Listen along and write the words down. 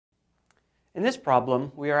In this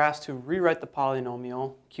problem, we are asked to rewrite the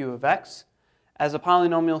polynomial q of x as a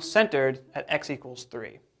polynomial centered at x equals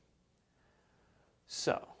 3.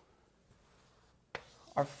 So,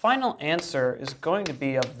 our final answer is going to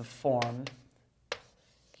be of the form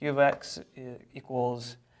q of x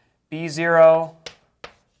equals b0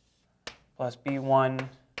 plus b1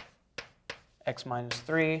 x minus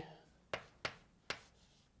 3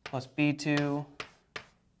 plus b2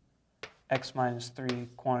 x minus 3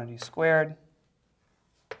 quantity squared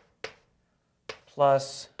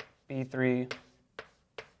plus b3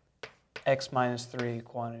 x minus 3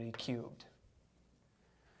 quantity cubed.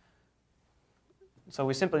 So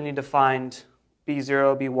we simply need to find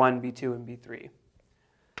b0, b1, b2, and b3. You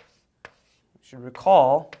should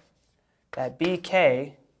recall that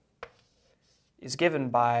bk is given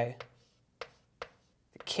by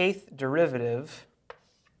the kth derivative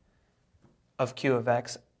of q of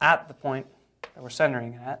x at the point that we're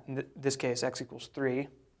centering at, in this case x equals 3,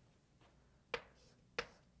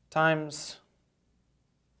 times,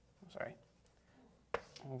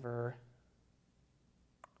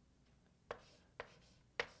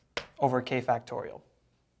 over k factorial.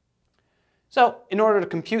 So in order to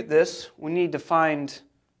compute this, we need to find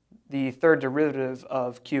the third derivative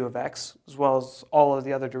of q of x, as well as all of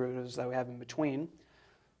the other derivatives that we have in between.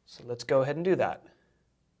 So let's go ahead and do that.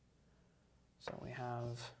 So we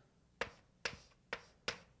have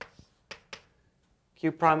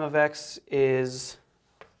q prime of x is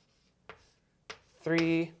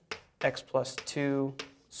 3x plus 2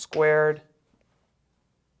 squared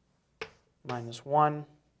minus 1.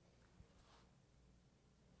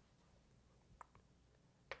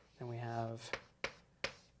 Then we have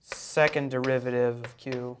second derivative of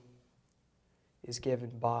q is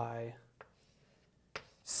given by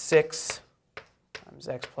 6 times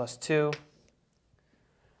x plus 2.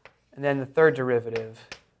 And then the third derivative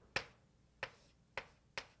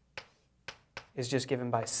is just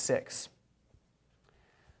given by 6.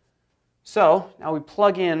 So now we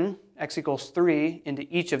plug in x equals 3 into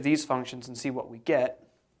each of these functions and see what we get.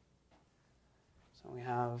 So we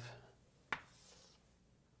have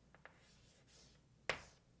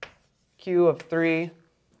q of 3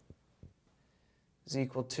 is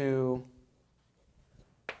equal to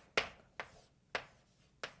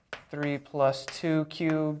 3 plus 2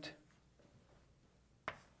 cubed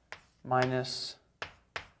minus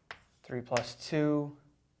 3 plus 2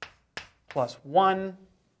 plus 1.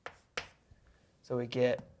 So we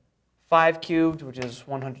get 5 cubed, which is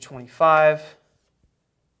 125,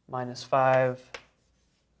 minus 5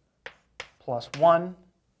 plus 1.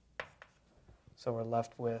 So we're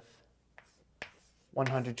left with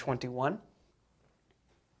 121.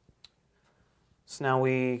 So now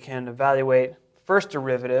we can evaluate first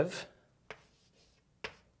derivative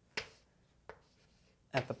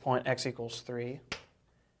at the point x equals 3.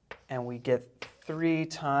 And we get 3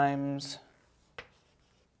 times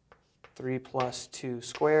 3 plus 2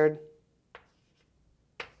 squared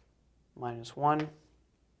minus 1.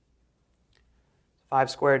 5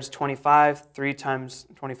 squared is 25. 3 times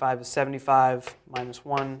 25 is 75. Minus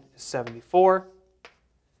 1 is 74.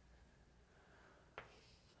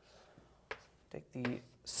 Take the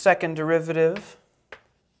second derivative,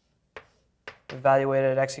 evaluate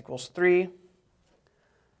it at x equals 3,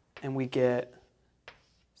 and we get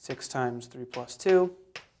 6 times 3 plus 2.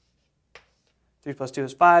 3 plus 2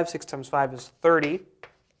 is 5. 6 times 5 is 30.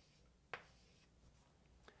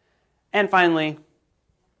 And finally,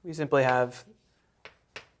 we simply have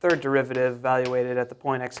third derivative evaluated at the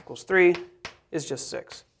point x equals 3 is just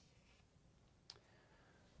 6.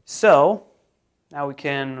 So now we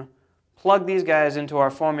can plug these guys into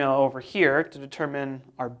our formula over here to determine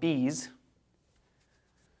our b's.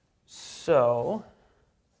 So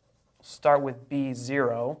we'll start with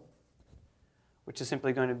b0, which is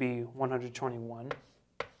simply going to be 121.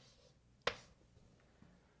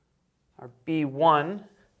 Our b1 is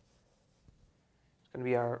going to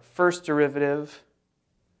be our first derivative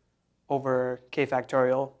over k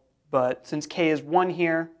factorial, but since k is 1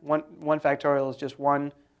 here, 1 factorial is just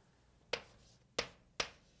 1,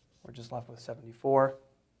 we're just left with 74.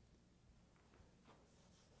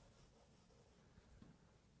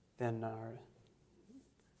 Then our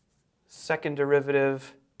second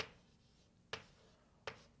derivative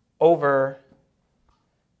over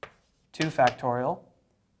 2 factorial.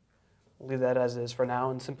 We'll leave that as is for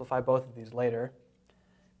now and simplify both of these later.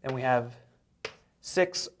 Then we have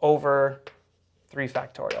 6 over 3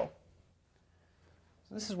 factorial.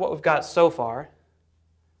 So this is what we've got so far.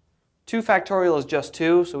 2 factorial is just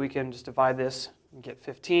 2, so we can just divide this and get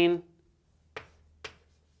 15.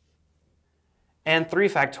 And 3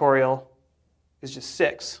 factorial is just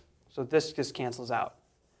 6. So this just cancels out.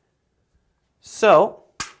 So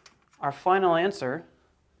our final answer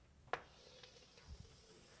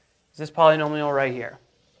is this polynomial right here.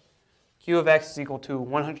 Q of x is equal to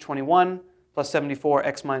 121 plus 74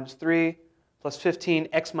 x minus 3 plus 15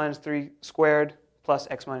 x minus 3 squared plus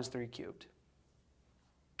x minus 3 cubed.